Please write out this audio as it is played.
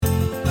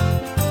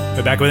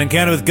We're back with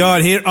Encounter with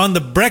God here on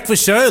The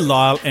Breakfast Show.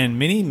 Lyle and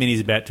Minnie.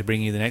 Minnie's about to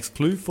bring you the next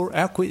clue for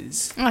our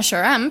quiz. I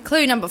sure am.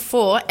 Clue number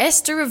 4.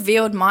 Esther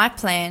revealed my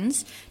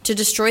plans to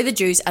destroy the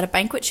Jews at a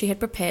banquet she had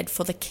prepared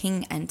for the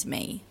king and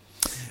me.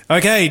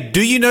 Okay,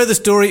 do you know the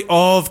story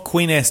of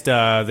Queen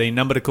Esther? The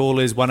number to call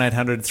is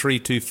 1800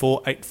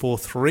 324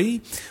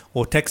 843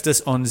 or text us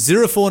on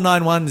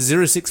 0491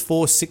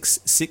 064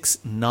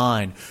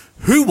 669.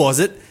 Who was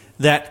it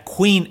that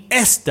Queen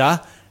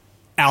Esther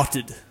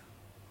outed?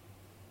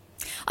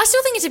 I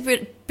still think it's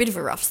a bit of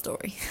a rough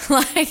story.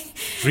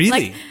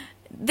 Really?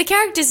 The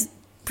character's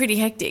pretty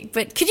hectic,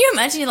 but could you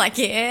imagine you're like,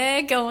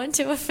 yeah, going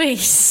to a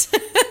feast.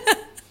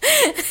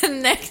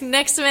 Next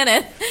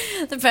minute,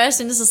 the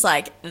person is just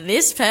like,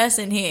 this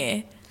person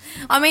here.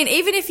 I mean,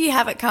 even if you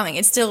have it coming,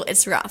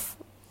 it's rough.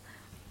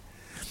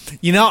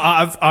 You know,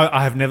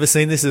 I have never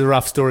seen this as a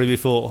rough story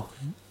before.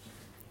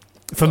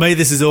 For me,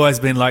 this has always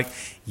been like,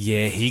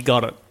 yeah, he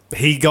got it.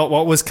 He got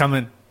what was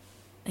coming.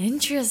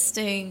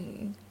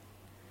 Interesting.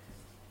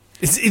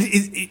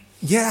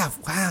 Yeah,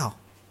 wow.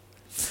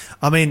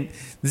 I mean,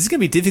 this is going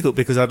to be difficult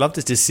because I'd love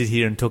to just sit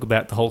here and talk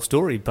about the whole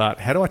story, but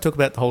how do I talk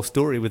about the whole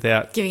story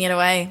without giving it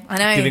away? I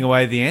know. Giving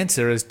away the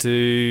answer as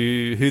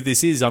to who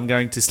this is. I'm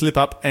going to slip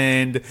up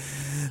and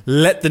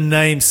let the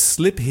name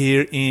slip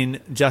here in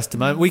just a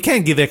moment. We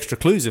can give extra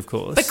clues, of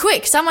course. But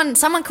quick, someone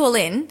call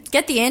in,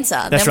 get the answer.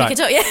 That's then right. We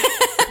can talk. Yeah.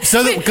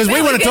 So because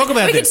we want to talk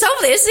about this. We can solve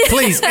this.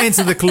 Please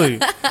answer the clue.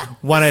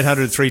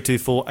 1800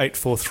 324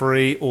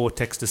 843 or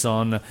text us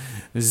on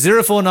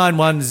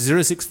 0491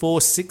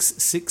 064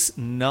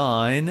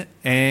 669.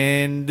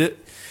 And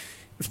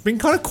it's been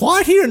kind of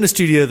quiet here in the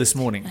studio this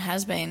morning. It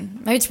has been.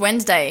 Maybe it's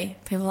Wednesday.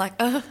 People are like,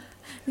 oh,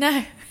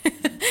 no.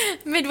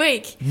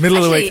 Midweek. Middle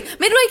of the week.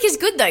 Midweek is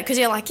good, though, because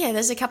you're like, yeah,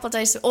 there's a couple of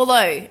days.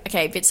 Although,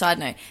 okay, bit side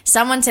note.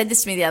 Someone said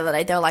this to me the other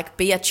day. They were like,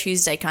 be a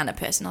Tuesday kind of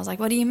person. I was like,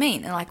 what do you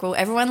mean? And like, well,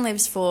 everyone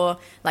lives for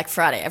like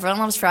Friday. Everyone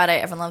loves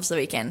Friday. Everyone loves the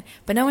weekend.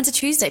 But no one's a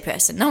Tuesday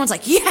person. No one's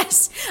like,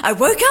 yes, I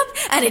woke up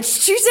and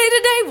it's Tuesday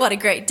today. What a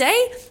great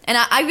day. And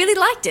I really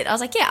liked it. I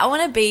was like, yeah, I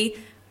want to be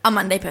a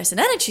Monday person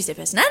and a Tuesday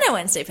person and a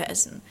Wednesday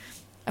person.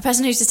 A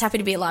person who's just happy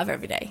to be alive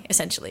every day,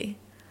 essentially.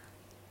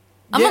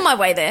 I'm on my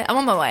way there. I'm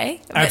on my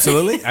way.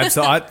 Absolutely.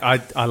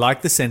 I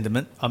like the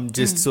sentiment. I'm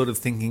just sort of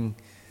thinking,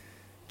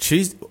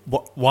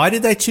 why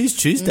did they choose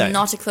Tuesday?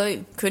 Not a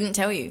clue. Couldn't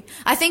tell you.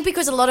 I think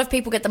because a lot of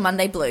people get the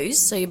Monday blues,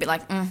 so you'd be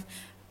like,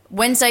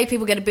 Wednesday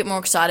people get a bit more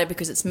excited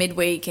because it's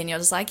midweek and you're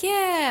just like,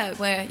 yeah,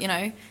 we're, you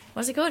know,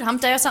 what's it called?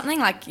 Hump day or something?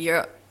 Like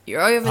you're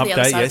over Hump the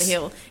other day, side yes. of the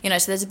hill. You know,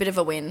 so there's a bit of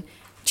a win.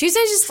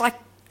 Tuesday's just like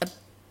a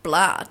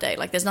blah day.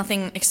 Like there's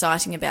nothing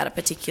exciting about it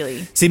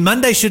particularly. See,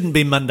 Monday shouldn't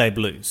be Monday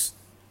blues.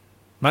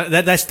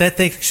 That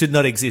thing should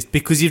not exist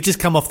because you've just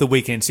come off the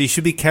weekend. So you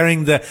should be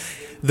carrying the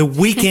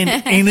weekend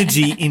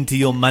energy into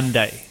your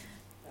Monday.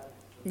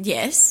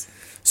 Yes.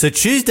 So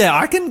Tuesday,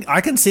 I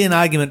can see an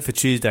argument for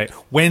Tuesday.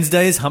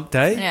 Wednesday is hump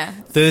day. Yeah.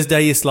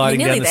 Thursday, you're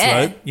sliding down the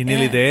slope. You're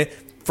nearly there.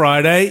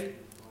 Friday,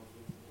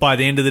 by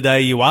the end of the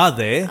day, you are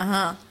there.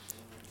 Uh-huh.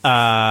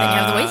 Then you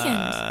have the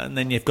weekend. And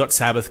then you've got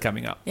Sabbath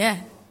coming up. Yeah.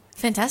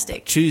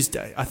 Fantastic.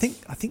 Tuesday. I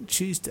think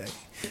Tuesday.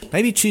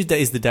 Maybe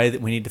Tuesday is the day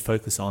that we need to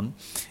focus on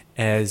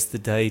as the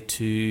day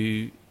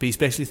to be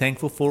especially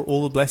thankful for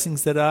all the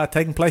blessings that are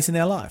taking place in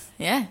our life.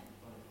 Yeah.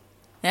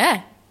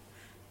 Yeah.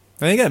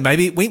 There you go.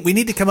 Maybe we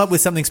need to come up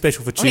with something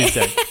special for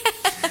Tuesday.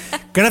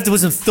 Going to have to put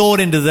some thought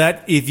into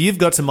that. If you've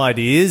got some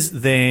ideas,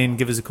 then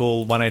give us a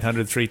call,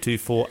 1800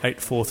 324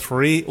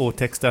 843 or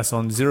text us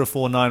on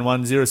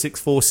 0491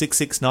 064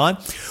 669.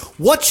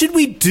 What should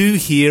we do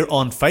here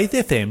on Faith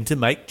FM to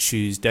make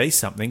Tuesday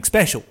something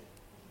special?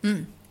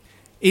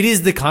 It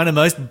is the kind of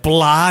most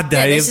blah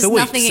day of the week.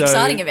 There's nothing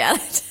exciting about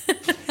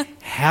it.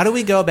 How do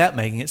we go about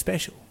making it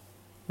special?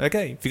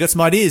 Okay, if you've got some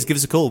ideas, give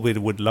us a call. We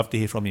would love to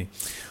hear from you.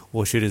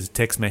 Or shoot us a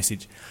text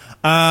message.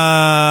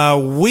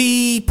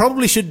 We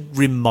probably should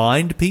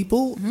remind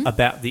people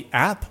about the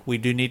app. We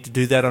do need to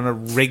do that on a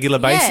regular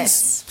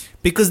basis. Yes.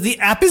 Because the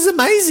app is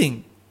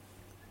amazing.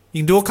 You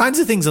can do all kinds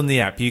of things on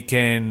the app. You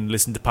can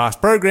listen to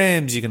past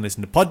programs. You can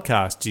listen to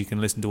podcasts. You can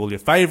listen to all your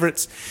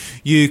favourites.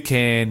 You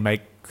can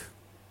make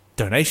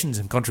donations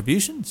and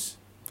contributions.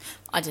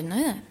 I didn't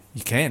know that.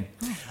 You can.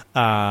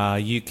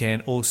 You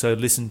can also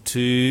listen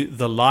to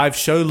the live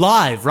show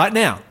live right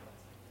now.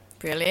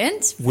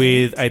 Brilliant.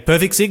 With a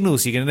perfect signal,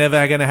 so you're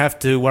never going to have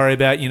to worry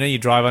about, you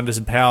drive under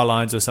some power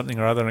lines or something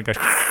or other and it goes...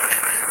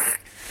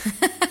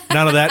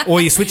 None of that.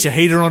 Or you switch your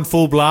heater on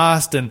full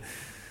blast and...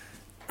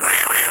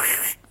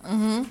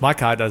 My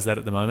car does that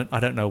at the moment. I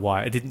don't know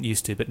why. It didn't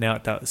used to, but now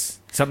it does.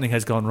 Something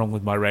has gone wrong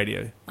with my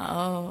radio.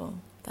 Oh,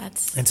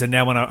 that's... And so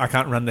now when I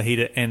can't run the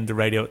heater and the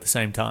radio at the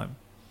same time.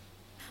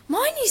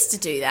 Mine used to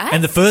do that.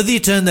 And the further you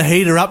turn the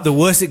heater up, the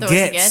worse it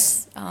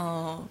gets.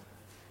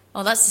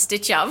 Oh, that's the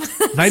stitch up.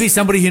 Maybe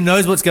somebody who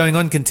knows what's going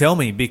on can tell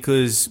me,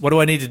 because what do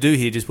I need to do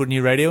here? Just put a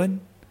new radio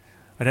in?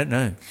 I don't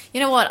know. You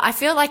know what? I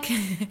feel like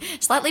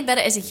slightly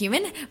better as a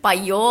human by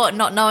your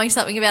not knowing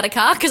something about a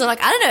car, because I'm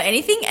like, I don't know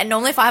anything. And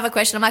normally if I have a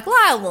question, I'm like, well,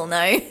 I will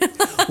know.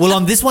 Well,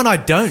 on this one, I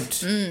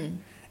don't.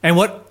 And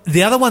what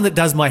the other one that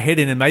does my head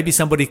in, and maybe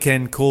somebody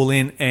can call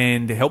in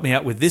and help me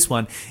out with this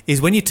one,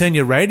 is when you turn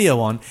your radio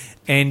on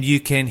and you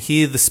can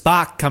hear the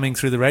spark coming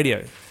through the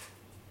radio.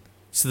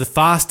 So the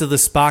faster the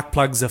spark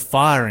plugs are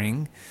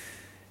firing,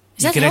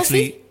 Is that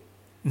healthy?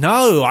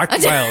 No,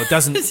 well, it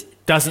doesn't.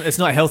 It's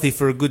not healthy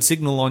for a good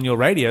signal on your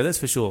radio, that's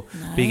for sure.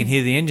 No. But you can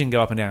hear the engine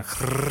go up and down.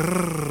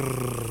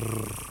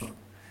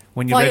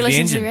 When you While rev you're the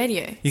listening to engine, the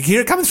radio. you can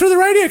hear it coming through the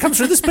radio, it comes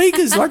through the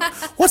speakers. Like,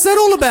 what's that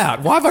all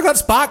about? Why have I got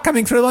spark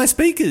coming through my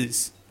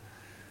speakers?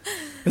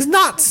 It's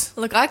nuts.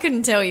 Look, I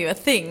couldn't tell you a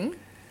thing.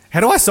 How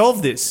do I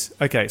solve this?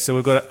 Okay, so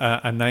we've got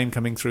a name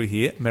coming through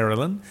here,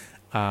 Marilyn.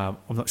 I'm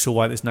not sure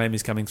why this name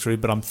is coming through,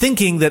 but I'm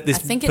thinking that this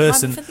I think it might be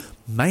person for the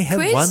may have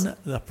quiz? won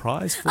the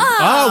prize.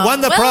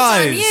 Won the well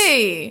prize. Done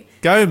you.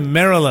 Go,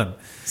 Marilyn.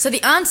 So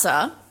the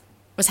answer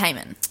was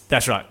Haman.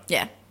 That's right.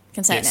 Yeah,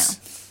 can say Yes. it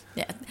now.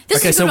 Yeah. This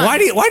Okay, is a so good why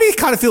one. do you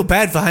kind of feel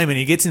bad for Haman?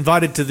 He gets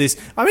invited to this.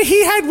 I mean,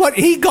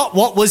 he got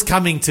what was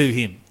coming to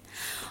him.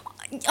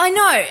 I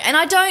know, and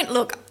I don't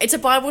look. It's a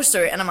Bible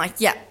story, and I'm like,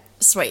 yeah,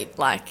 sweet,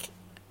 like,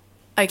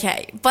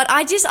 okay. But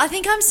I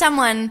think I'm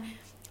someone.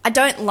 I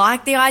don't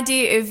like the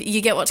idea of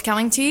you get what's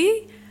coming to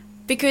you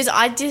because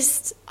I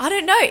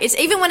don't know. It's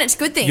even when it's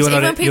good things. You're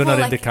even not, when people you're not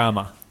are like, into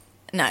karma.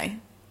 no.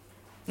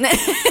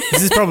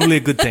 This is probably a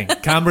good thing.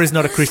 Karma is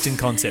not a Christian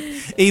concept,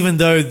 even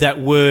though that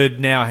word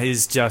now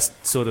is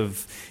just sort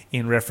of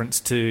in reference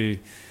to,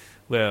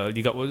 well,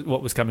 you got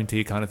what was coming to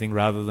you kind of thing,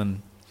 rather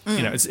than,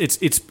 you know,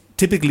 it's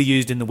typically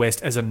used in the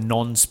West as a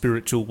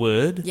non-spiritual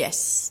word.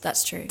 Yes,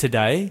 that's true.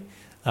 Today,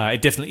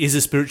 it definitely is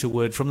a spiritual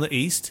word from the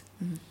East,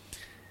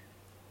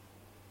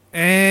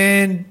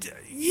 and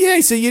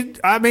yeah, so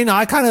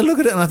I kind of look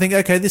at it and I think,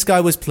 okay, this guy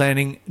was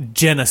planning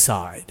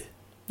genocide.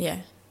 Yeah.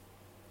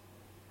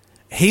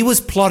 He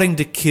was plotting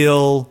to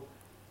kill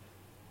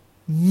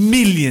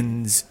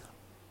millions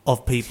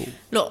of people.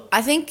 Look,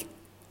 I think.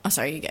 Oh,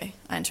 sorry, you go.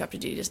 I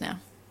interrupted you just now.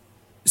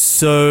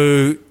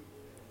 So,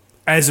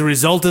 as a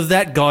result of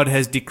that, God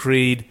has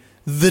decreed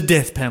the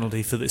death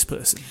penalty for this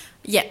person.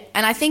 Yeah,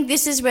 and I think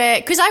this is where,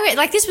 because I read,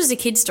 like, this was a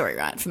kid's story,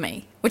 right, for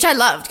me, which I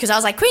loved because I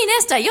was like, Queen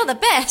Esther, you're the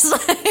best.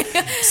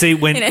 See,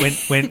 when You know.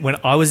 when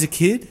I was a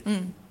kid,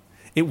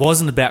 it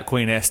wasn't about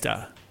Queen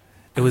Esther.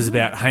 It was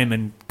about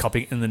Haman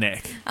copying in the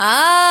neck.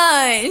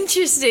 Ah,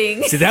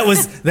 interesting. See, that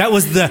was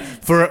the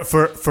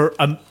for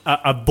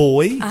a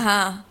boy.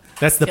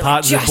 That's the You're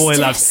part like, that the boy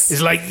loves. justice.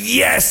 It's like,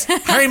 yes,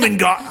 Haman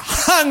got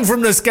hung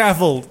from the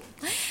scaffold.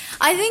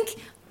 I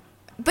think,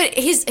 but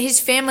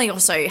his family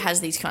also has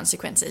these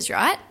consequences,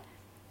 right?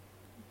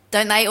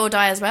 Don't they all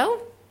die as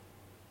well?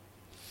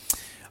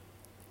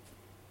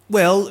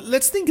 Well,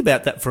 let's think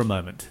about that for a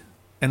moment,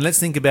 and let's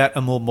think about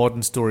a more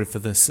modern story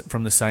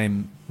from the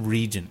same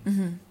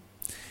region.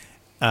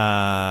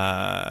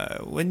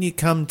 When you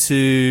come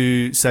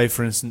to, say,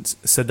 for instance,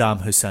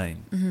 Saddam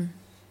Hussein,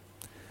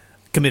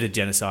 committed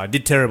genocide,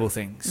 did terrible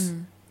things.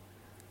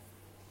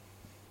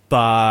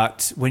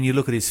 But when you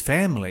look at his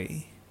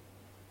family,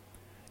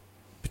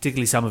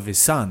 particularly some of his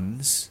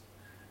sons,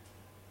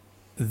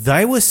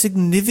 they were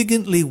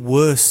significantly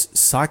worse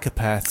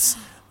psychopaths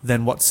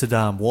than what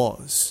Saddam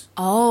was.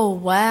 Oh,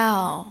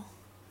 wow.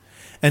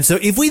 And so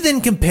if we then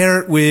compare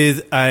it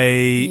with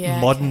a Yeah,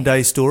 modern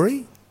day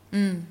story,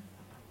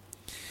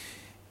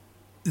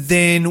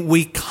 then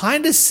we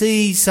kind of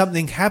see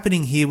something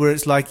happening here where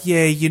it's like,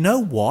 yeah, you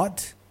know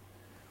what?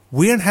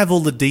 We don't have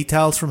all the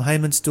details from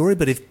Haman's story,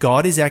 but if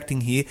God is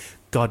acting here,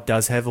 God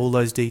does have all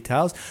those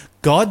details.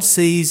 God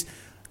sees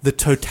the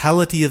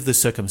totality of the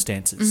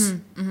circumstances.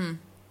 And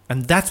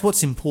that's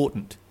what's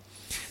important.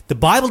 The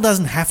Bible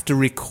doesn't have to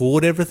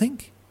record everything.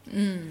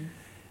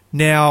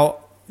 Now,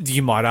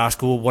 you might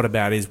ask, well, what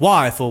about his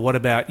wife, or what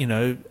about,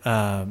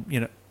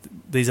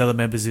 these other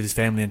members of his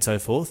family and so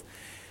forth?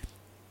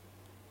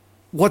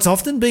 What's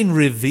often been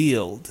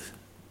revealed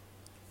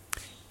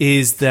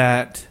is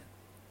that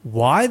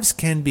wives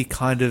can be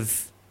kind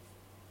of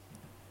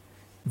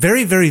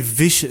very, very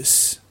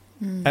vicious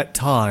at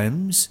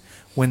times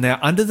when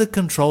they're under the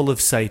control of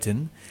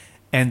Satan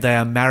and they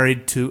are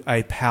married to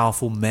a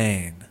powerful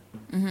man.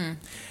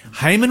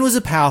 Haman was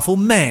a powerful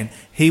man.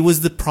 He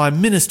was the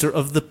prime minister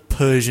of the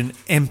Persian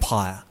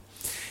Empire.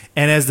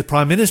 And as the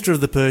prime minister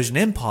of the Persian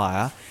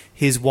Empire,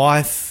 his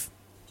wife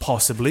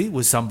possibly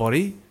was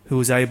somebody who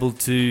was able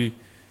to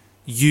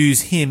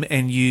use him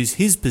and use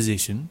his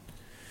position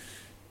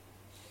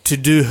to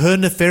do her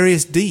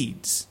nefarious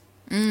deeds.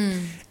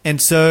 And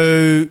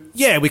so,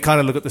 yeah, we kind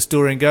of look at the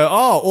story and go,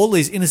 oh, all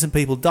these innocent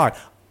people died.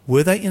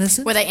 Were they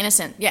innocent? Were they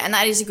innocent? Yeah, and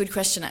that is a good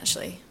question,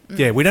 actually.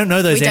 Yeah, we don't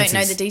know those We answers.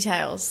 don't know the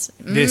details.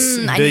 Yes,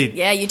 indeed.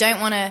 Yeah, you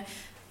don't want to...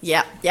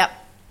 Yep.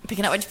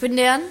 Picking up what you're putting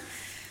down.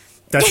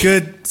 That's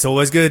good. It's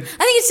always good. I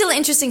think it's still an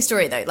interesting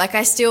story, though. Like,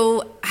 I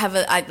still have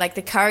like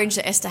the courage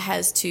that Esther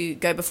has to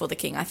go before the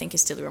king, I think is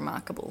still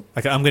remarkable.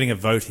 Okay, I'm getting a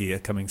vote here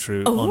coming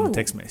through on Ooh. the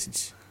text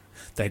message.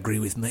 They agree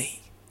with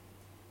me.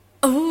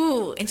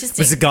 Oh,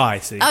 interesting. It's a guy,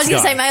 see. I was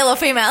going to say male or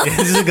female. Yeah,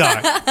 this is a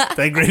guy.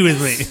 They agree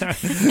with me.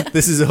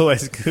 This is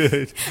always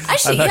good.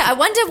 Actually, I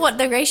wonder what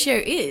the ratio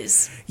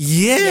is.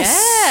 Yes.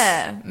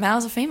 Yeah.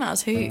 Males or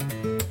females? Who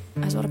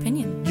has what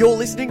opinion? You're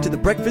listening to the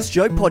Breakfast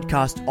Show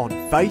podcast on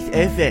Faith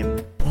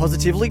FM.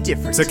 Positively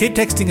different. So keep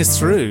texting us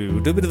through.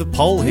 We'll do a bit of a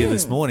poll here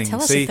this morning.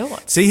 Tell us see, your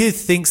thoughts. See who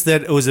thinks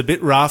that it was a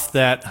bit rough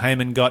that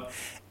Haman got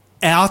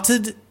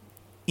outed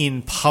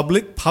in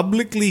public,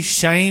 publicly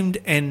shamed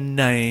and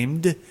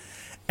named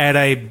at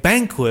a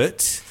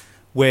banquet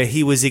where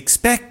he was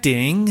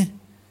expecting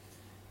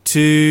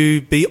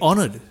to be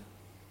honoured.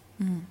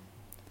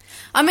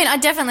 I mean, I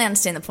definitely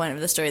understand the point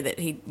of the story that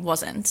he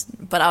wasn't,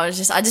 but I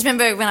just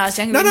remember when I was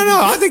younger. No.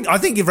 I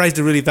think you've raised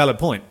a really valid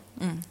point.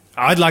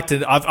 I'd like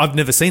to. I've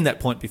never seen that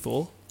point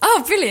before.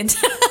 Oh, brilliant!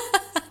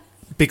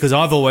 Because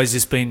I've always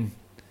just been.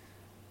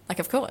 Like,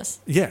 of course.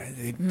 Yeah,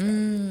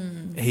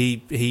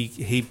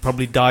 he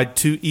probably died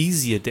too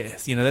easy a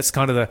death. You know, that's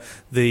kind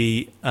of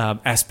the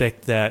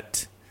aspect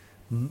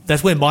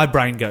that's where my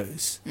brain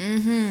goes.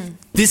 Mm-hmm.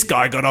 This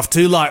guy got off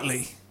too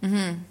lightly.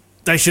 Mm-hmm.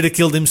 They should have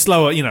killed him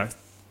slower. You know,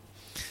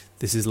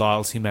 this is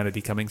Lyle's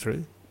humanity coming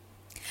through.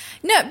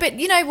 No, but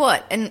you know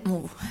what?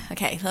 And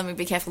okay, let me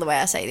be careful the way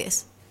I say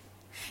this.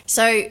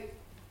 So,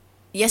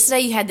 yesterday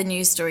you had the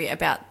news story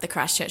about the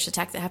Christchurch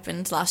attack that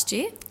happened last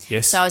year.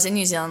 Yes. So I was in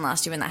New Zealand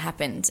last year when that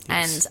happened,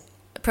 Yes.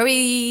 and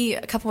probably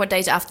a couple of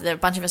days after, a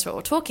bunch of us were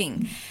all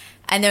talking,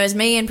 and there was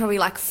me and probably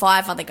like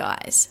 5 other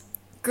guys.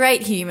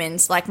 Great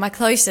humans, like my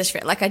closest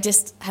friend. Like I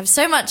just have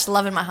so much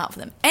love in my heart for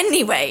them.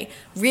 Anyway,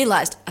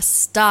 realised a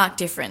stark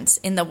difference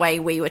in the way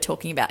we were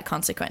talking about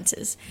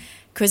consequences.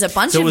 Because a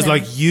bunch of them... So it was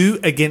like you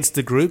against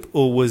the group,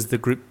 or was the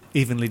group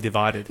evenly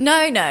divided?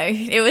 No.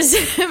 It was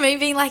me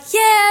being like,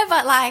 yeah,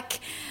 but like...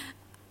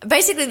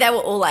 Basically, they were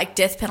all like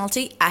death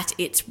penalty at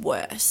its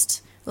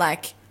worst.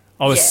 Like...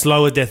 Oh, as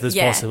slow a death as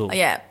possible.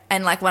 Yeah,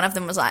 and like one of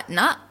them was like,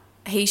 nah,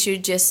 he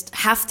should just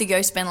have to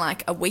go spend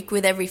like a week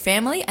with every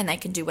family and they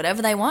can do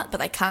whatever they want, but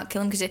they can't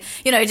kill him because,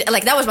 you know,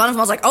 like that was one of them.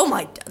 I was like, oh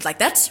my, like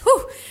that's,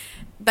 whew.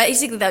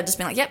 Basically they would just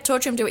be like, yep,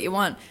 torture him, do what you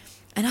want.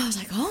 And I was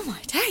like, oh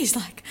my days,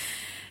 like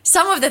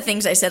some of the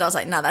things they said, I was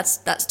like, no,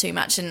 that's too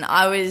much. And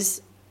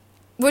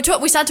we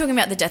started talking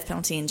about the death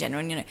penalty in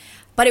general, you know,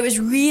 but it was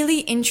really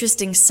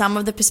interesting, some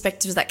of the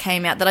perspectives that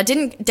came out that I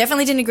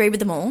definitely didn't agree with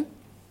them all.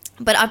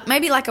 But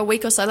maybe like a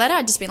week or so later,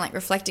 I'd just been like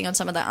reflecting on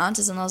some of the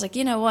answers and I was like,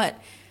 you know what?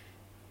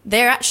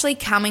 They're actually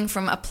coming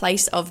from a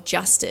place of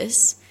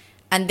justice.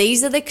 And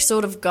these are the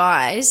sort of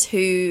guys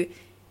who,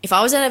 if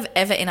I was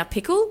ever in a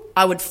pickle,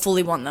 I would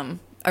fully want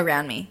them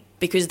around me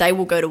because they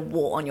will go to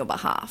war on your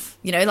behalf.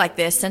 You know, like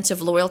their sense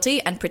of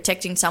loyalty and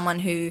protecting someone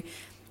who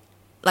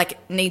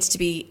like needs to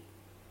be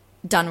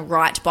done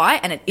right by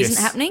and it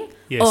isn't happening.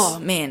 Yes. Oh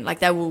man, like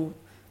they will,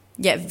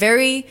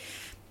 very...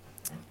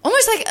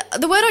 Almost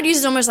like, the word I'd use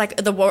is almost like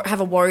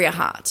have a warrior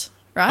heart,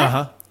 right?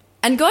 Uh-huh.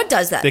 And God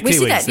does that. They're we Kiwis,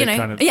 see that, you know.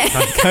 kind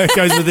of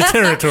goes with the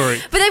territory.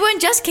 But they weren't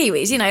just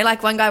Kiwis, you know,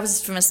 like one guy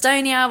was from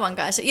Estonia, one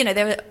guy, so, you know,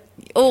 they were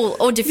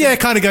all different. Yeah,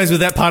 it kind of goes with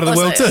that part of the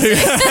world too.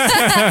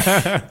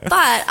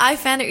 But I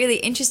found it really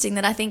interesting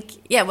that I think,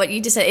 what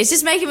you just said, it's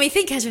just making me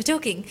think as we're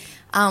talking.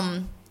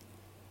 I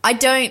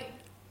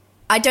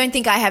don't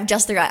think I have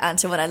just the right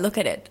answer when I look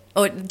at it,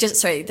 or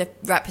the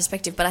right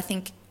perspective, but I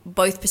think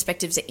both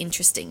perspectives are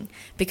interesting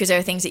because there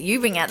are things that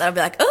you bring out that I'll be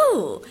like,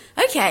 oh,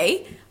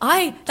 okay,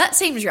 that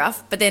seems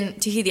rough. But then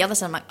to hear the other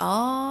side, I'm like,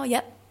 oh,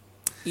 yep.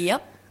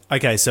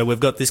 Okay, so we've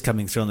got this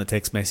coming through on the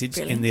text message.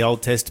 Brilliant. In the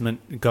Old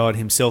Testament, God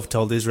himself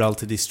told Israel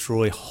to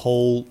destroy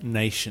whole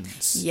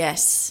nations.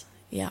 Yes,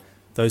 yeah.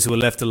 Those who were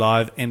left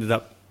alive ended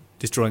up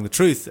destroying the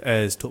truth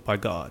as taught by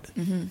God.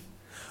 Mm-hmm.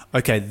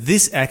 Okay,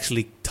 this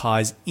actually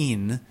ties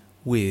in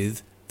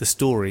with the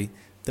story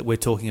that we're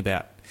talking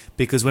about.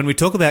 Because when we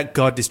talk about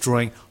God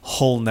destroying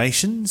whole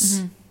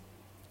nations,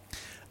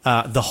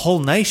 the whole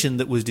nation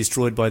that was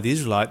destroyed by the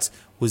Israelites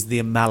was the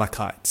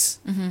Amalekites.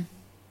 Mm-hmm.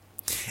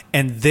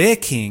 And their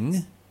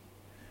king,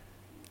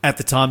 at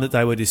the time that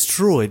they were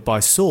destroyed by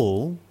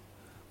Saul,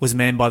 was a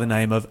man by the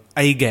name of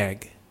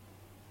Agag.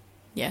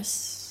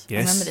 Yes.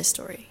 Yes? I remember this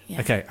story. Yeah.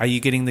 Okay, are you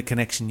getting the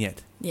connection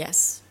yet?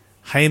 Yes.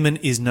 Haman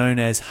is known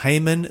as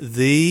Haman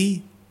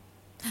the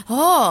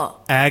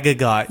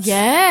Agagite.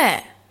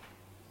 Yeah.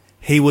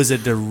 He was a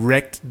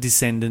direct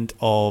descendant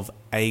of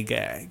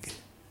Agag.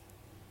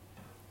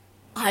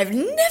 I've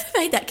never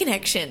made that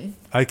connection.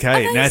 Okay,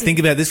 Amazing. now think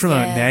about this for a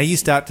moment. Yeah. Now you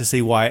start to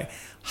see why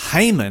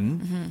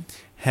Haman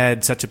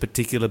had such a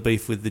particular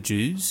beef with the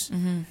Jews.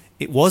 Mm-hmm.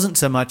 It wasn't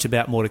so much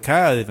about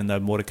Mordecai, even though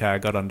Mordecai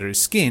got under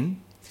his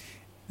skin.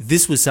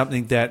 This was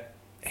something that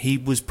he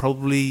was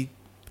probably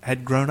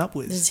had grown up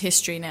with. This is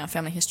history now,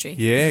 family history.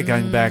 Yeah,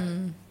 going back,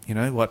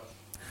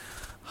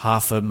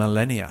 half a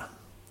millennia.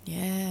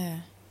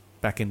 Yeah.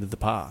 Back into the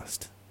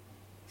past.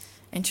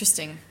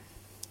 Interesting.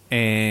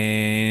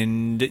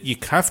 And you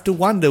have to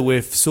wonder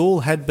if Saul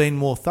had been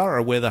more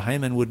thorough, whether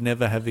Haman would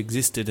never have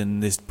existed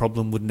and this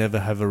problem would never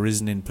have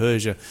arisen in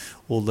Persia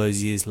all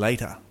those years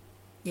later.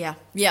 Yeah.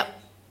 Yep.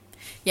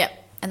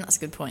 And that's a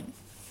good point.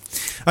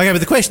 Okay, but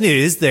the question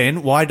is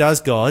then, why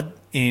does God,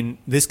 in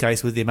this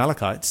case with the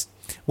Amalekites,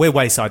 we're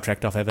way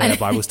sidetracked off our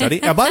Bible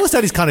study. Our Bible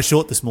study is kind of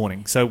short this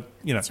morning, so,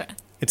 That's right.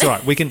 it's all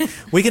right. We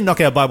can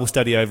knock our Bible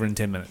study over in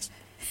 10 minutes.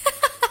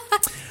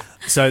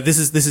 So this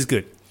is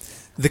good.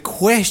 The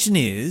question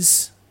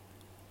is,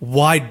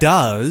 why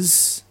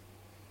does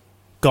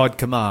God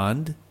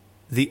command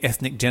the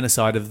ethnic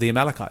genocide of the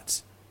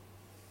Amalekites?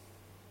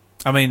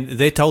 I mean,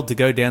 they're told to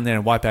go down there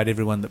and wipe out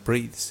everyone that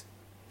breathes.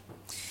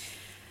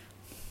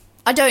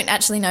 I don't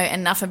actually know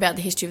enough about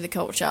the history of the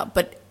culture,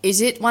 but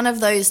is it one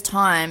of those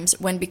times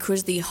when,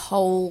 because the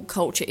whole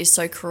culture is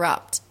so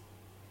corrupt,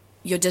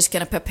 you're just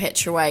going to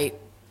perpetuate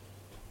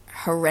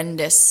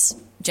horrendous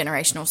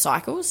generational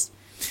cycles?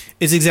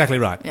 It's exactly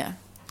right. Yeah.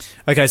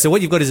 Okay, so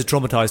what you've got is a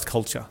traumatized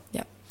culture.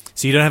 Yep.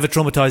 So you don't have a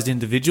traumatized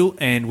individual,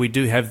 and we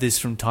do have this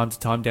from time to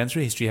time down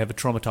through history. You have a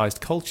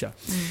traumatized culture.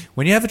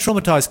 When you have a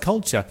traumatized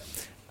culture,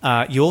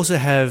 you also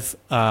have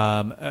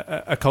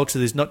a culture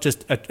that's not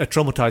just a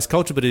traumatized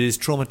culture, but it is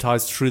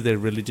traumatized through their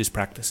religious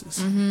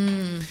practices.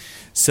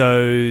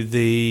 So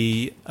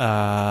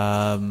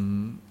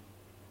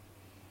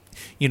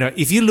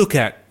if you look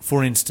at,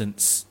 for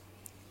instance,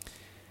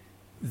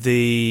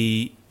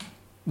 the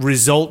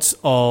results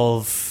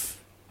of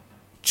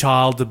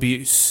child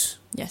abuse,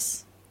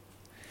 Yes.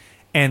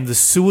 and the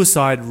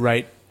suicide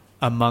rate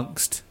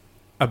amongst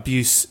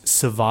abuse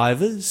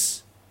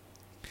survivors,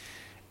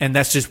 and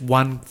that's just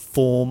one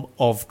form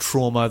of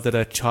trauma that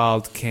a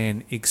child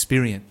can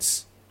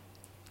experience.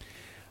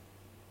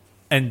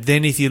 And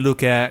then if you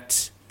look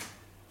at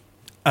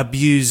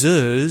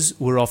abusers,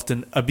 were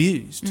often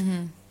abused.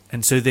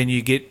 And so then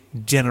you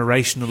get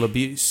generational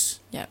abuse.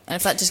 Yeah. And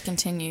if that just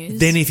continues.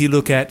 Then if you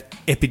look at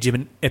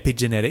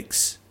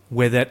epigenetics,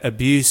 where that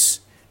abuse,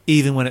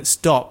 even when it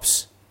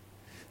stops,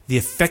 the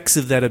effects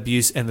of that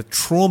abuse and the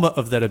trauma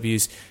of that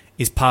abuse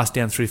is passed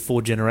down through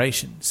 4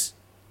 generations.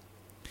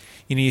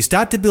 You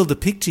start to build a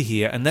picture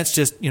here, and that's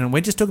just,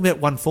 we're just talking about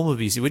one form of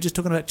abuse. We're just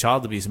talking about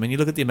child abuse. I mean, you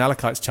look at the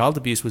Amalekites, child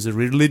abuse was a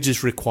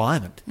religious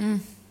requirement.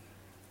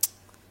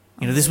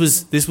 This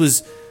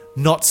was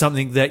not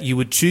something that you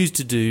would choose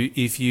to do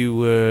if you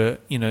were,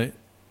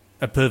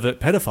 a pervert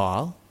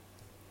pedophile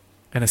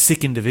and a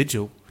sick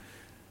individual.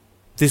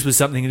 This was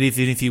something that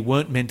even if you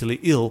weren't mentally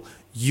ill,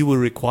 you were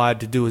required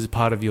to do as a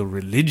part of your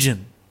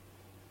religion.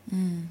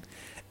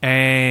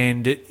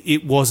 And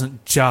it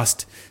wasn't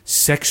just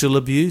sexual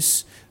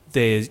abuse.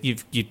 You're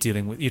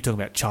talking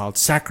about child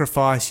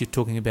sacrifice. You're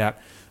talking about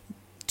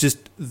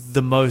just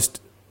the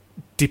most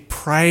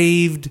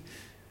depraved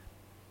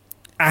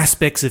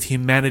aspects of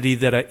humanity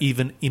that are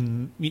even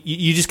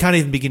you just can't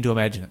even begin to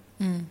imagine it.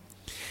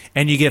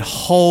 And you get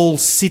whole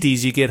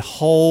cities, you get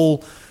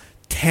whole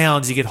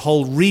towns, you get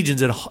whole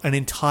regions, an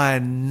entire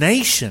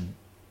nation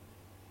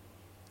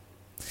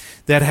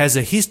that has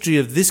a history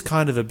of this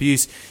kind of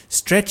abuse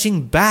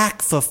stretching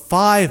back for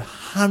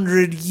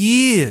 500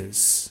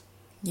 years.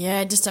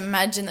 Yeah, just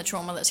imagine the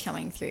trauma that's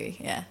coming through.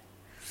 Yeah.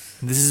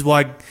 And this is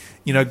why,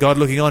 God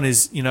looking on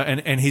is,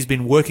 and he's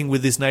been working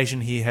with this nation.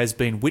 He has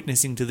been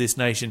witnessing to this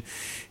nation.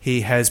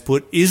 He has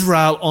put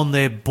Israel on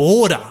their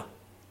border.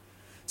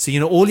 So,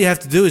 all you have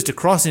to do is to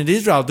cross into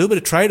Israel, do a bit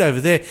of trade over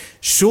there.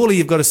 Surely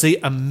you've got to see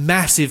a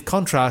massive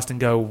contrast and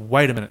go,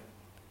 wait a minute.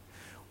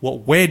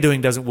 What we're doing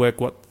doesn't work.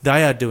 What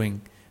they are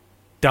doing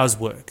does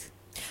work.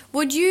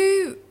 Would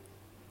you...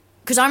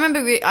 Because I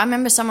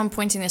remember someone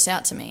pointing this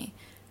out to me.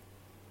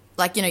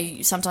 Like,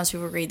 sometimes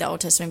people read the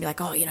Old Testament and be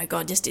like, oh,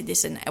 God just did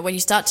this. And when you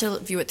start to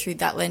view it through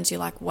that lens, you're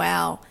like,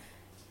 wow,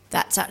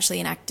 that's actually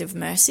an act of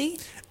mercy.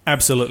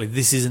 Absolutely.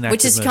 This is an act of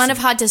mercy. Which is kind of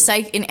hard to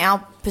say in our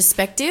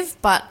perspective,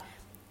 but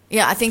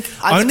yeah, I think...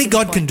 Only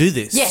God can do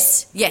this.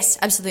 Yes,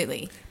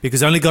 absolutely.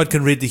 Because only God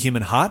can read the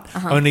human heart.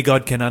 Only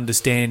God can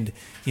understand,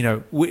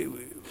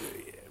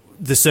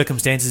 the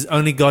circumstances.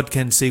 Only God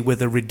can see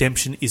whether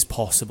redemption is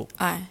possible.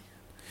 Aye.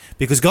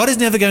 Because God is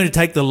never going to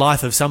take the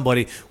life of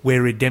somebody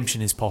where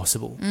redemption is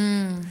possible.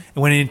 And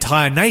when an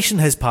entire nation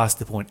has passed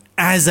the point,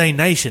 as a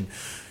nation,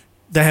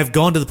 they have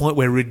gone to the point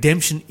where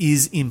redemption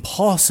is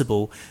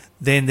impossible,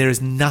 then there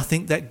is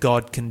nothing that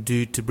God can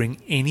do to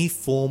bring any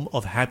form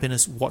of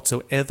happiness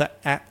whatsoever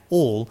at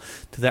all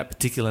to that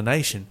particular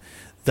nation.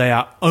 They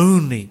are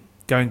only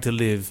going to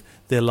live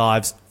their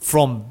lives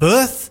from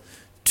birth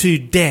to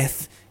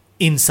death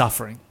in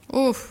suffering.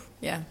 Oof,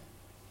 yeah.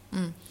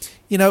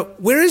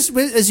 Whereas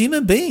as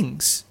human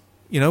beings,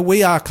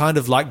 we are kind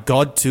of like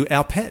God to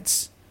our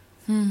pets.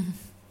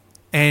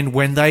 And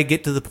when they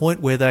get to the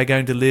point where they're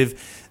going to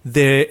live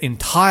their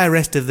entire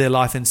rest of their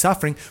life in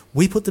suffering,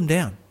 we put them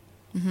down.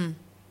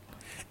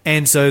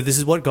 And so this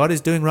is what God is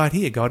doing right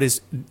here.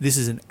 This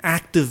is an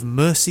act of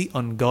mercy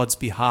on God's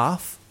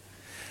behalf,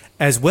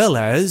 as well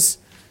as,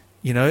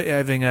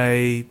 having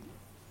a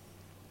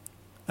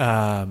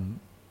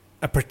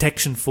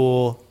protection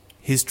for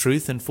his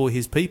truth and for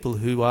his people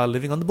who are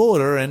living on the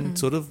border and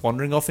sort of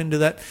wandering off into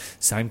that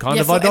same kind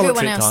of for idolatry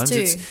everyone at else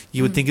times. too.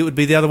 You would think it would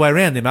be the other way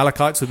around. The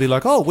Amalekites would be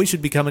like, oh, we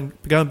should go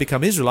and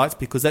become Israelites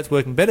because that's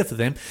working better for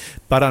them.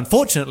 But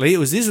unfortunately, it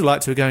was the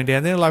Israelites who were going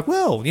down there like,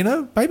 well,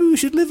 maybe we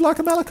should live like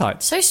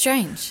Amalekites. So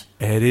strange.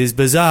 It is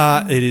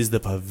bizarre. It is the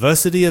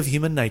perversity of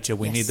human nature.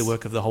 We Yes. need the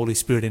work of the Holy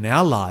Spirit in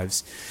our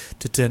lives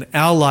to turn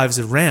our lives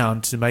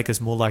around to make us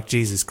more like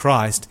Jesus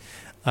Christ,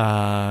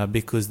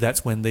 because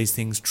that's when these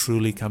things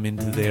truly come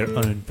into their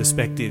own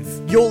perspective.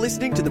 You're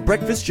listening to the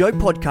Breakfast Show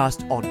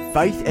podcast on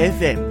Faith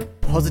FM.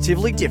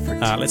 Positively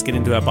different. Let's get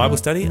into our Bible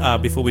study.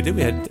 Before we do,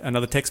 we had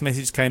another text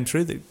message came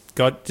through that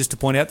God, just to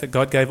point out that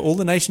God gave all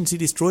the nations he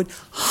destroyed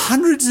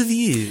hundreds of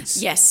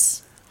years.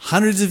 Yes.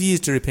 Hundreds of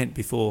years to repent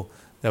before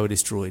they were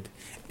destroyed.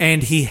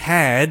 And he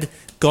had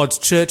God's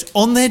church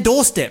on their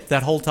doorstep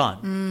that whole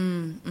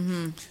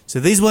time. So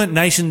these weren't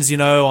nations,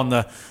 on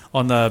the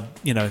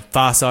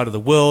far side of the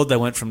world. They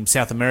weren't from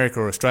South America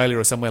or Australia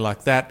or somewhere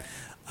like that,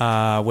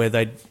 where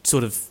they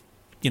sort of,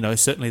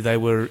 certainly they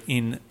were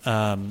in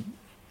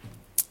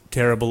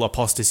terrible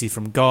apostasy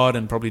from God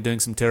and probably doing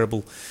some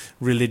terrible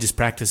religious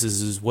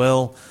practices as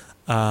well,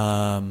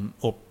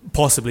 or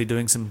possibly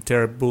doing some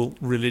terrible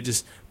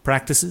religious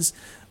practices.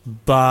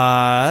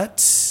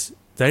 But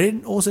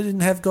they also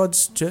didn't have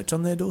God's church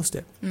on their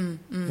doorstep.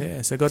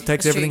 Yeah, so God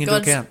takes It's everything true.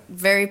 into God's account.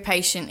 very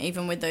patient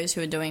even with those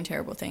who are doing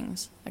terrible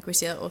things. Like we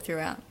see that all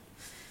throughout.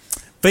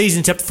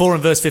 Ephesians chapter 4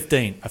 and verse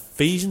 15.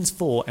 Ephesians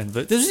 4 and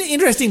verse... There's an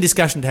interesting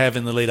discussion to have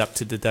in the lead up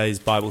to today's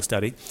Bible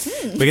study.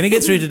 We're going to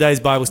get through today's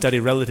Bible study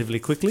relatively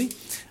quickly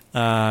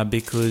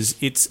because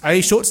it's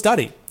a short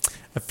study.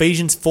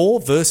 Ephesians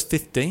 4 verse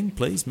 15,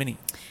 please, Minnie.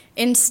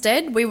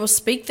 Instead, we will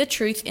speak the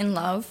truth in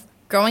love,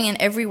 growing in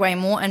every way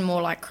more and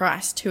more like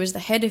Christ, who is the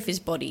head of his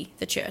body,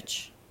 the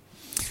church.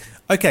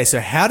 Okay, so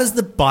how does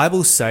the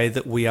Bible say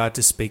that we are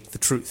to speak the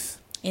truth?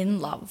 In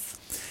love.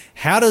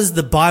 How does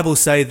the Bible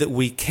say that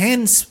we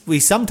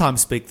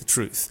sometimes speak the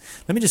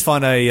truth? Let me just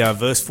find a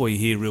verse for you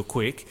here real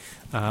quick.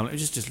 Let me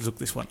just look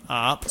this one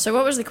up. So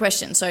what was the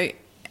question? So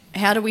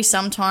how do we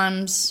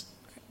sometimes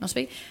not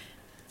speak?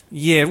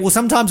 Yeah, well,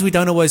 sometimes we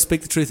don't always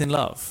speak the truth in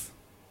love.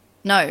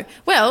 No.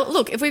 Well,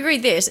 look, if we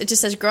read this, it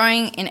just says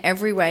growing in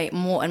every way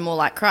more and more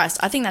like Christ.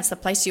 I think that's the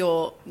place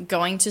you're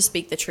going to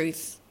speak the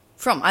truth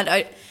from.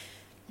 I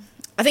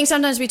think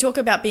sometimes we talk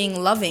about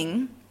being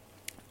loving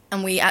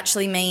and we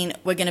actually mean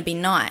we're going to be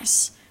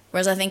nice.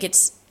 Whereas I think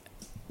it's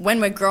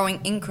when we're growing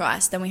in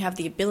Christ, then we have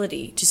the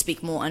ability to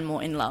speak more and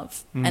more in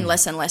love and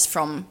less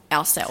from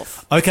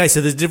ourselves. Okay,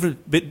 so there's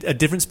a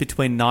difference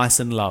between nice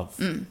and love.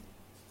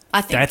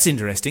 I think. That's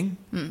interesting.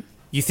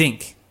 You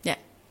think? Yeah.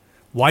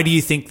 Why do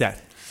you think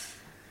that?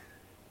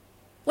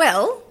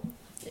 Well,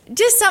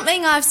 just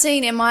something I've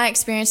seen in my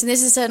experience, and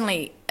this is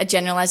certainly a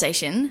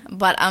generalization,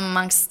 but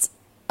amongst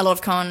a lot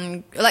of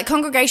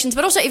congregations,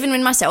 but also even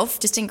in myself,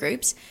 just in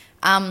groups,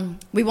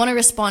 we want to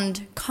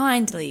respond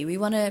kindly. We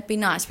want to be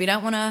nice. We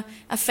don't want to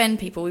offend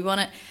people.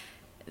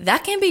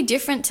 That can be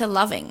different to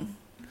loving.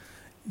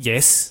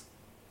 Yes.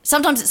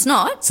 Sometimes it's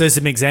not. So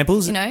some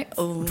examples?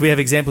 Do we have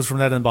examples from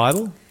that in the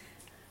Bible?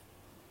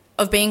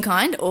 Of being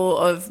kind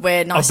or of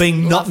where nice. Of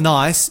being not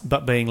nice,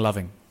 but being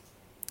loving.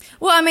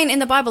 Well, I mean, in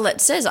the Bible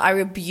it says, I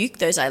rebuke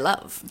those I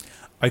love.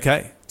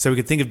 Okay. So we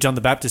could think of John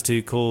the Baptist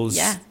who calls,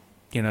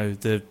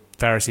 the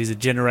Pharisees a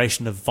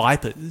generation of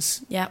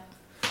vipers. Yep.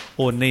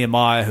 Or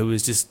Nehemiah, who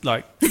was just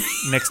like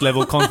next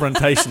level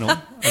confrontational.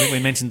 I think we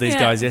mentioned these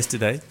guys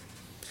yesterday.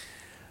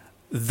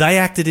 They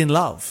acted in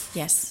love.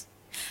 Yes.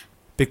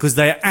 Because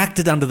they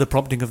acted under the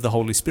prompting of the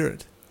Holy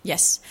Spirit.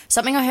 Yes.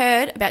 Something I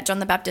heard about John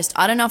the Baptist,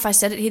 I don't know if I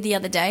said it here the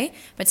other day,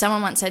 but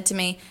someone once said to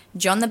me,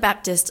 John the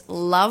Baptist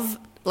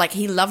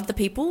he loved the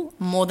people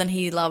more than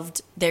he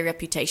loved their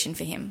reputation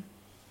for him.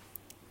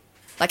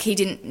 Like he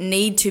didn't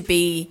need to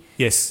be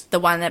the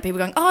one that people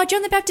going, oh,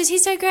 John the Baptist,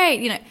 he's so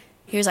great.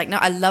 He was like, no,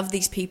 I love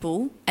these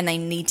people and they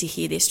need to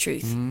hear this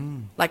truth.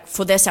 Like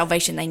for their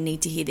salvation, they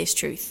need to hear this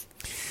truth.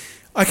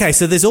 Okay,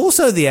 so there's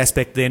also the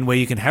aspect then where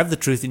you can have the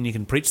truth and you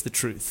can preach the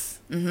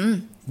truth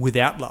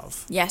without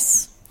love.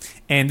 Yes.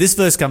 And this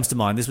verse comes to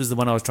mind. This was the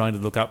one I was trying to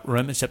look up,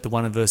 Romans chapter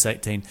 1 and verse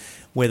 18,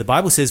 where the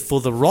Bible says, for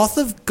the wrath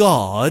of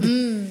God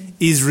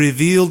is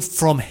revealed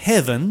from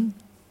heaven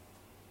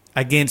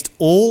against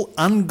all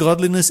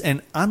ungodliness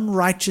and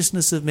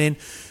unrighteousness of men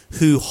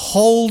who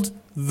hold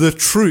the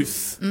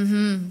truth.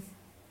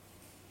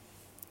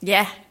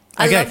 Yeah,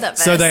 I love that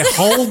verse. So they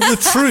hold the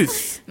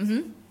truth.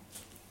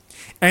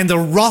 And the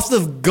wrath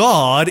of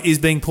God is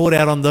being poured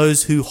out on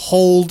those who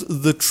hold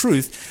the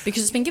truth.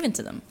 Because it's been given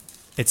to them.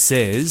 It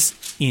says,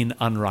 in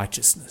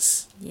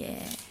unrighteousness.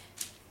 Yeah.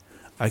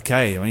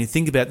 Okay, when you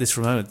think about this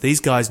for a moment, these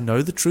guys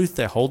know the truth,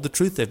 they hold the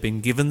truth, they've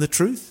been given the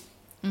truth.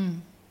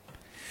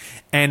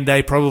 And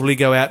they probably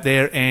go out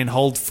there and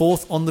hold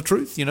forth on the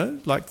truth,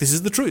 like this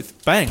is the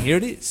truth. Bang, here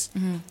it is.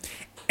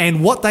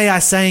 And what they are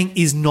saying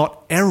is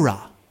not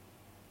error,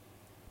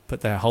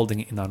 but they are holding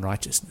it in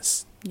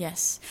unrighteousness.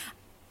 Yes.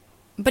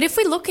 But if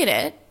we look at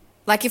it,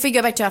 like if we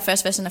go back to our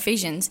first verse in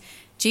Ephesians,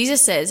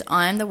 Jesus says,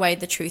 I am the way,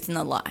 the truth, and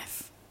the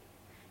life.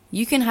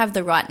 You can have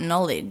the right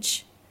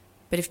knowledge,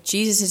 but if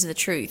Jesus is the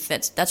truth,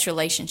 that's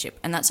relationship,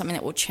 and that's something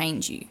that will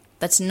change you.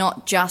 That's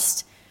not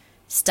just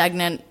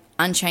stagnant,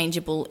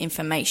 unchangeable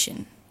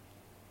information.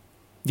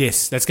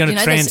 Yes, that's going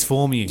to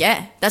transform you.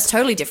 Yeah, that's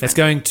totally different.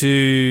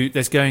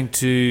 That's going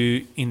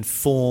to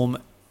inform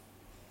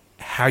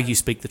how you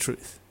speak the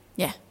truth.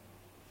 Yeah.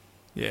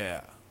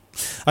 Yeah.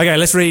 Okay,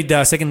 let's read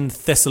 2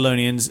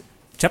 Thessalonians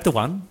chapter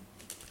 1,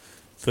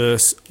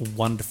 verse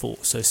 1 to 4.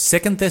 So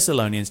 2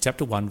 Thessalonians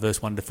chapter 1, verse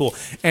 1 to 4.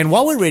 And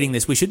while we're reading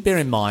this, we should bear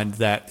in mind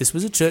that this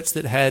was a church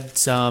that had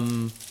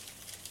some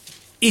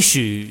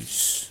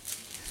issues.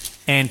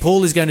 And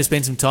Paul is going to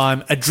spend some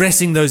time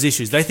addressing those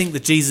issues. They think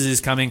that Jesus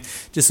is coming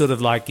just sort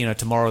of like,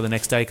 tomorrow or the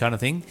next day kind of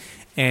thing.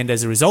 And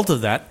as a result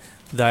of that,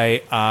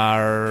 they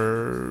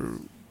are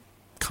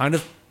kind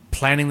of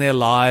planning their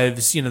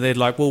lives. They're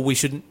like, well,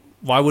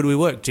 why would we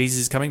work?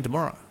 Jesus is coming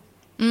tomorrow.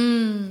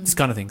 This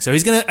kind of thing. So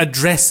he's going to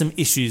address some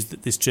issues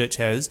that this church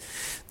has.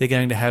 They're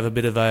going to have a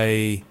bit of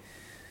a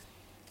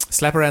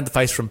slap around the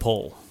face from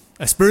Paul,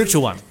 a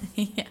spiritual one.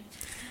 Yeah.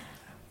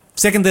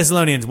 2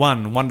 Thessalonians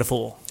 1, 1 to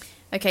 4.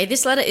 Okay,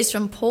 this letter is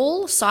from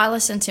Paul,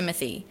 Silas, and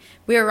Timothy.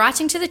 We are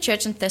writing to the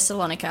church in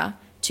Thessalonica,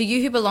 to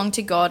you who belong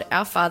to God,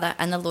 our Father,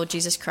 and the Lord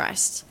Jesus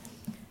Christ.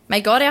 May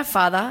God, our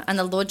Father, and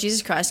the Lord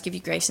Jesus Christ give you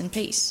grace and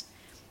peace.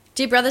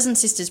 Dear brothers and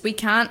sisters, we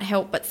can't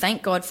help but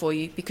thank God for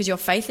you because your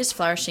faith is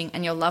flourishing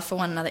and your love for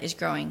one another is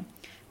growing.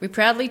 We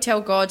proudly tell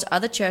God's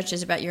other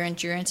churches about your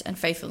endurance and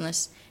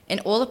faithfulness in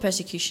all the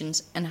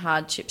persecutions and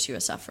hardships you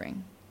are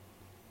suffering.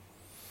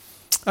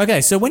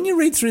 Okay, so when you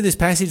read through this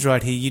passage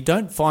right here, you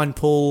don't find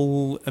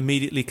Paul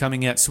immediately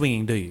coming out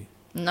swinging, do you?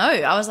 No,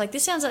 I was like,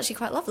 this sounds actually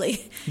quite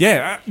lovely.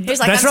 Yeah, He's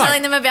like, I'm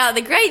telling them about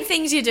the great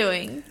things you're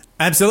doing.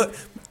 Absolutely.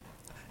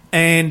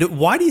 And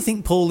why do you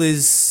think Paul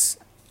is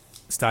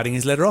starting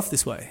his letter off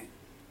this way?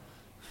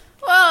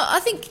 Well, I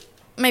think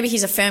maybe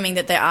he's affirming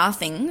that there are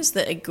things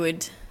that are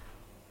good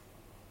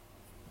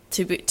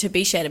to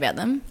be shared about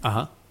them.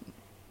 Uh-huh.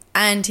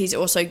 And he's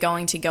also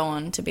going to go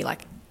on to be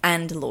like,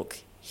 and look,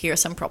 here are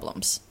some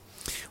problems.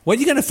 What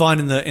you're going to find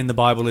in the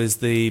Bible is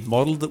the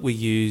model that we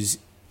use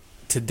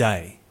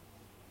today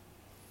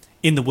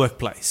in the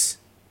workplace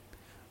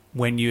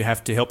when you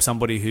have to help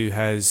somebody who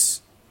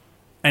has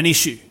an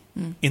issue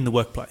in the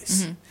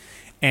workplace. Mm-hmm.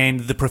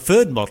 And the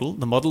preferred model,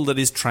 the model that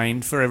is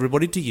trained for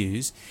everybody to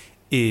use,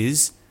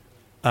 is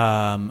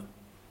compliments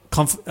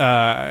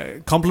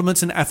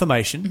and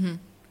affirmation,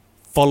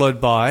 followed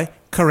by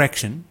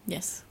correction,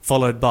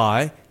 followed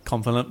by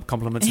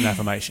compliments and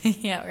affirmation.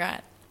 Yeah,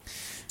 right.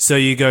 So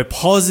you go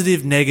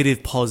positive,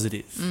 negative,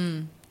 positive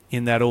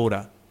in that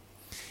order,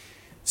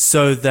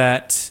 so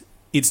that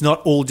it's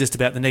not all just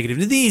about the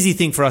negative. The easy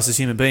thing for us as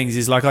human beings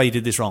is like, oh, you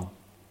did this wrong.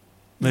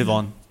 Move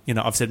on.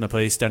 I've said my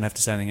piece. Don't have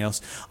to say anything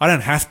else. I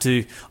don't have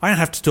to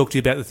talk to you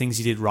about the things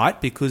you did right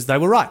because they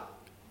were right.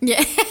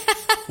 Yeah.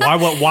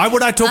 Why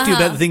would I talk to you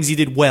about the things you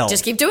did well?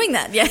 Just keep doing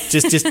that. Yeah.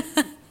 Just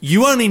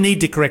you only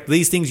need to correct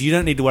these things. You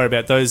don't need to worry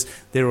about those.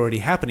 They're already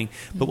happening.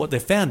 But what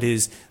they've found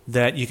is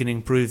that you can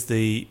improve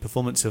the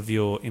performance of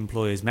your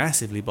employers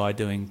massively by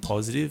doing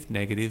positive,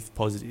 negative,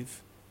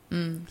 positive.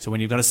 So when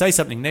you're going to say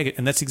something negative,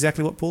 and that's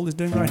exactly what Paul is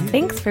doing right here.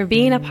 Thanks for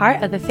being a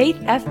part of the Faith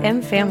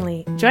FM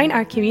family. Join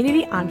our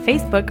community on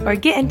Facebook or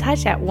get in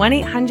touch at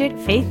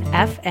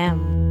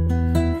 1-800-FAITH-FM.